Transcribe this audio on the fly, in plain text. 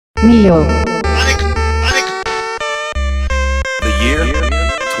Mio. The year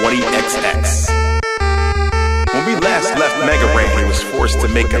 20XX. When we last left Mega Ran, he was forced to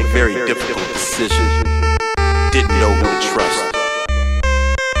make a very difficult decision. Didn't know who to trust.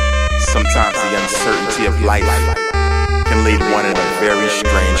 Sometimes the uncertainty of life can lead one in a very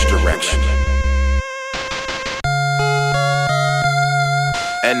strange direction.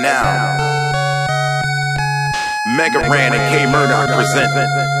 And now, Mega Ran and K Murdoch present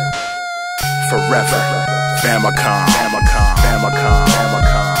Forever Famicom.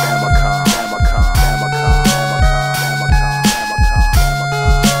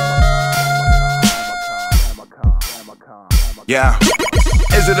 Yeah.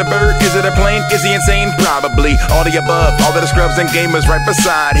 Is it a bird? Is it a plane? Is he insane? Probably. All the above. All of the scrubs and gamers right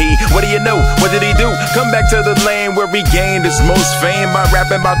beside he. What do you know? What did he do? Come back to the lane where he gained his most fame by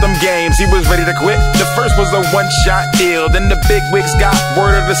rapping about them games. He was ready to quit. The first was a one-shot deal. Then the big wigs got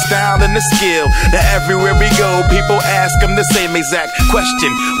word of the style and the skill. Now everywhere we go, people ask him the same exact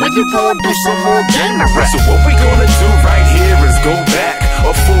question. When you gonna do some more gamer rap? So what we gonna do right here is go back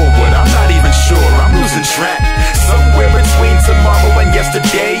or forward. I'm not even sure. I'm losing track. Somewhere between tomorrow and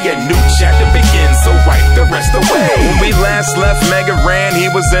yesterday, a new chapter begins, so wipe the rest away. When we last left Mega Ran, he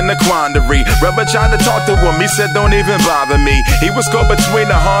was in a quandary. Rubber tried to talk to him, he said don't even bother me. He was caught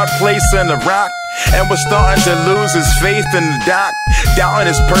between a hard place and a rock, and was starting to lose his faith in the doc. Doubting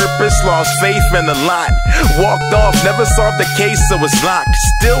his purpose, lost faith in the lot. Walked off, never solved the case, so it's locked.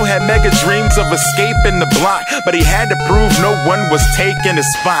 Still had mega dreams of escaping the block, but he had to prove no one was taking his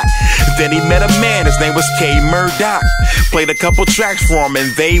spot. Then he met a man, his name was K Murdoch. Played a couple tracks for him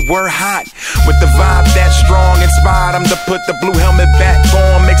and they were hot. With the vibe that strong, inspired him to put the blue helmet back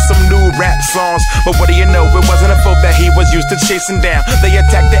on, make some new rap songs. But what do you know, it wasn't a foe that he was used to chasing down. They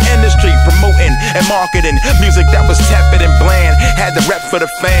attacked the industry, promoting and marketing music that was tepid and bland. Had the rep for the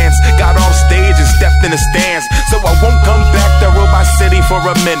fans, got off stage and stepped in the stands. So I won't come back to Robot City for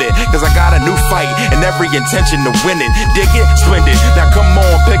a minute, cause I got a new fight and every intention to win it. Dig it? Splendid. Now come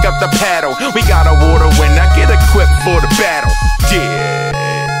on, pick up the paddle. We got a water when I get equipped for the battle. Yeah.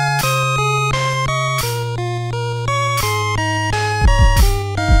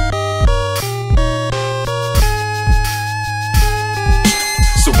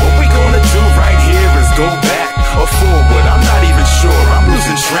 So what we gonna do right here is go back or forward. I'm not even sure, I'm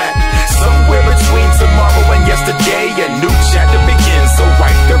losing track. Somewhere between tomorrow and yesterday, a new chapter begins, so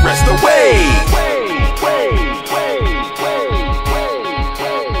wipe the rest away.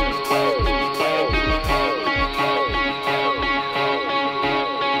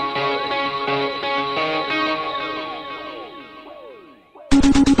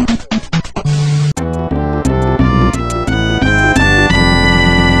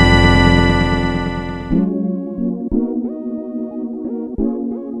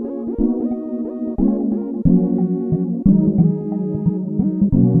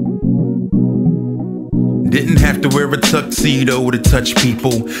 Didn't have to wear a tuxedo to touch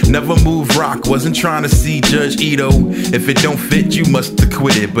people. Never moved rock, wasn't trying to see Judge Ito. If it don't fit, you must have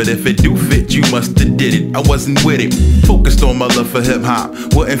quit it. But if it do fit, you must have did it. I wasn't with it. Focused on my love for hip hop.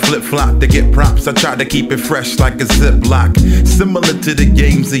 Wouldn't flip flop to get props. I tried to keep it fresh like a Ziploc. Similar to the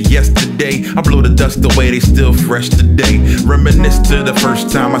games of yesterday. I blow the dust away, they still fresh today. Reminisce to the first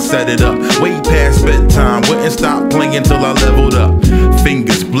time I set it up. Way past bedtime, wouldn't stop playing till I leveled up.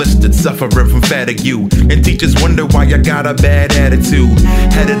 Fingers blistered, suffering from fatigue. And teachers wonder why I got a bad attitude.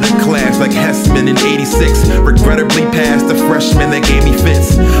 Head of the class like Hessman in '86. Regrettably passed the freshmen that gave me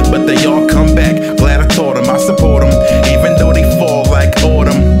fits. But they all come back, glad I taught them, I support them, even though they fall like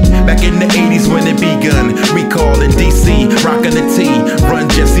autumn. Back in the 80s when it begun, recall in DC, rockin' the T, run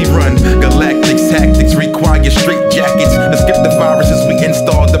Jesse run. Galactics tactics require straight jackets. Let's skip the viruses, we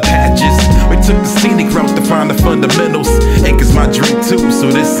installed the patches. We took the scenic route to find the fundamentals. Anchor's my drink too, so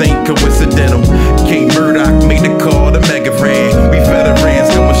this ain't coincidental. K Murdoch made the call to Mega Ran. We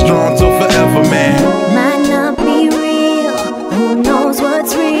veterans going strong till forever, man. Might not be real, who knows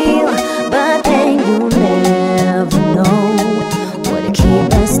what's real, but then you never know what'll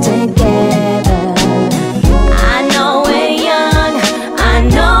keep us together. I know we're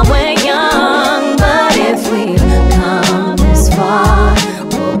young, but if we've come this far,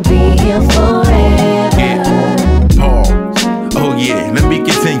 we'll be here forever. Yeah. Pause. Oh yeah, let me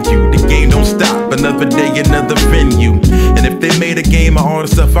continue. The game don't stop, another day, another venue. And if they made a game of all the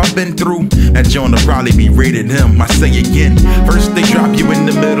stuff I've been through, that joint will probably be rated M. I say again, first they drop you in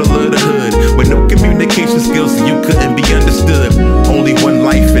the middle of the hood with no communication skills, so you couldn't be understood. Only one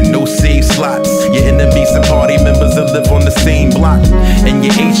life and no save slots. Your enemies and party members that live on the same block, and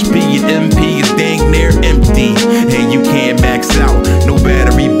your HP and MP is dang near empty. And you can't max out, no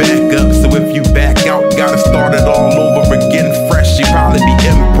battery back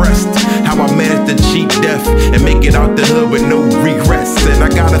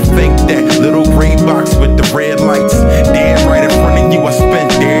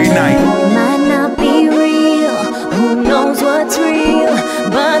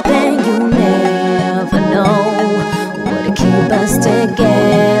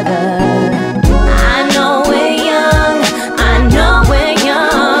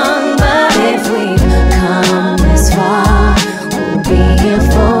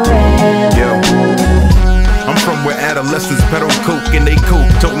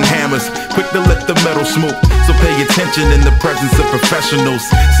smoke, so pay attention in the presence of professionals.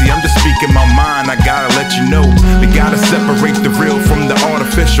 See, I'm just speaking my mind, I gotta let you know. We gotta separate the real from the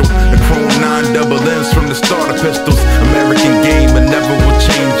artificial. The chrome 9 double M's from the starter pistols. American game, but never will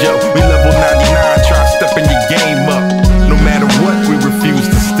change up. We level 99, try stepping your game up. No matter what, we refuse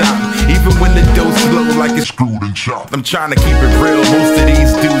to stop. Even when the dough's slow like it's screwed and chopped. I'm trying to keep it real, most of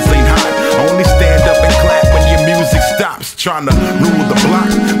these dudes ain't hot. Only stand up and clap when your music stops. Trying to rule the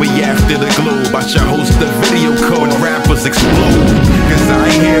block, we after the globe. I shall host a video call when rappers explode. Cause I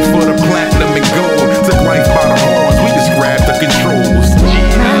ain't here for the platinum and gold. Took life by the horns, we just grabbed the controls.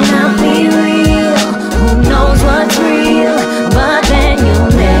 Might not be real, who knows what's real, but then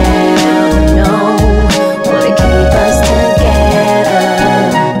you'll never know what'll keep us together.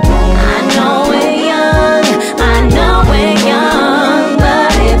 I know we're young,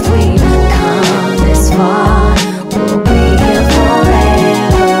 but if we come this far, we'll be here forever.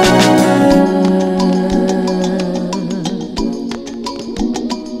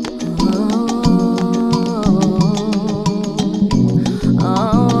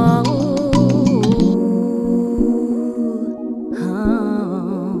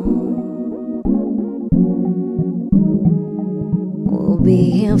 We'll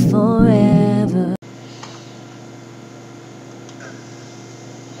be here forever.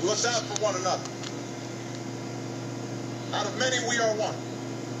 Let's out for one another. Out of many, we are one.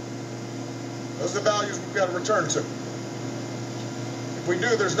 Those are the values we've got to return to. If we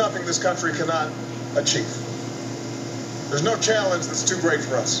do, there's nothing this country cannot achieve. There's no challenge that's too great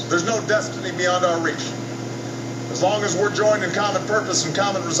for us. There's no destiny beyond our reach. As long as we're joined in common purpose and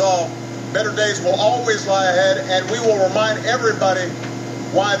common resolve, better days will always lie ahead, and we will remind everybody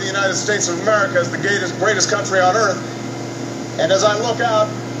why the United States of America is the greatest country on earth. And as I look out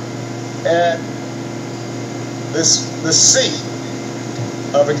at this sea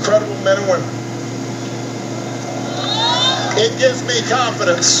of incredible men and women, it gives me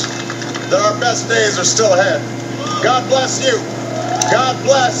confidence that our best days are still ahead. God bless you. God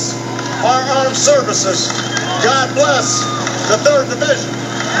bless our armed services. God bless the 3rd Division.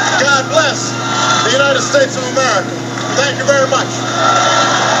 God bless the United States of America. Thank you very much.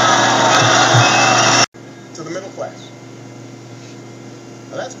 To the middle class.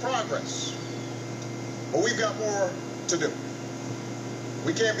 Now that's progress. But we've got more to do.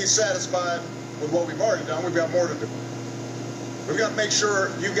 We can't be satisfied with what we've already done. We've got more to do. We've got to make sure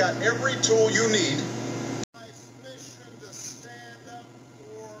you've got every tool you need. Mission to stand up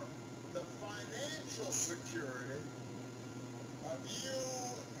for the financial security of you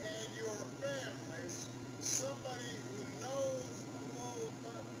and your families. Somebody who knows a little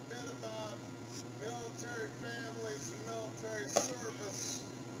bit about military families and military service.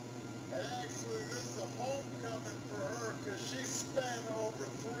 And actually, this is a homecoming for her because she spent over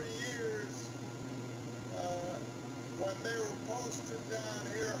 3 years when they were posted down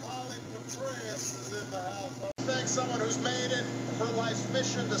here. Holly Petraeus is in the house. Thank someone who's made it her life's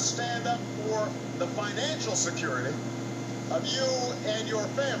mission to stand up for the financial security of you and your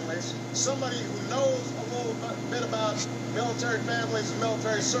families. Somebody who knows a little bit about military families and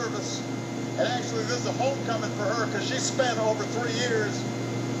military service. And actually, this is a homecoming for her because she spent over 3 years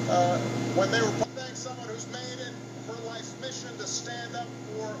when they were. Thank someone who's made it her life's mission to stand up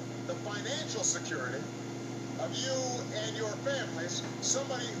for the financial security of you and your families.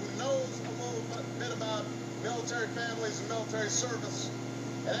 Somebody who knows a little bit about military families and military service.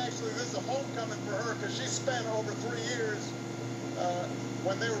 And actually, this is a homecoming for her because she spent over 3 years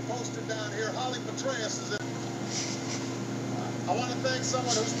when they were posted down here. Holly Petraeus is in. I want to thank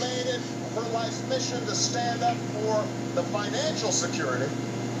someone who's made it her life's mission to stand up for the financial security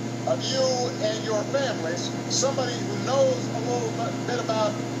of you and your families. Somebody who knows a little bit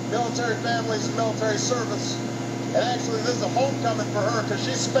about military families and military service. And actually, this is a homecoming for her because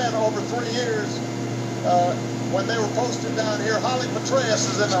she spent over 3 years when they were posted down here. Holly Petraeus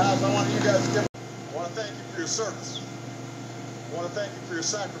is in the house. I want you guys to give. I want to thank you for your service. I want to thank you for your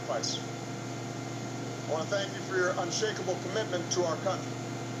sacrifice. I want to thank you for your unshakable commitment to our country.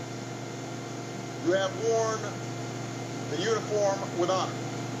 You have worn the uniform with honor.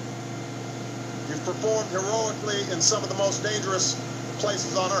 You've performed heroically in some of the most dangerous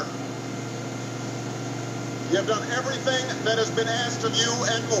places on earth. You have done everything that has been asked of you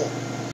and more.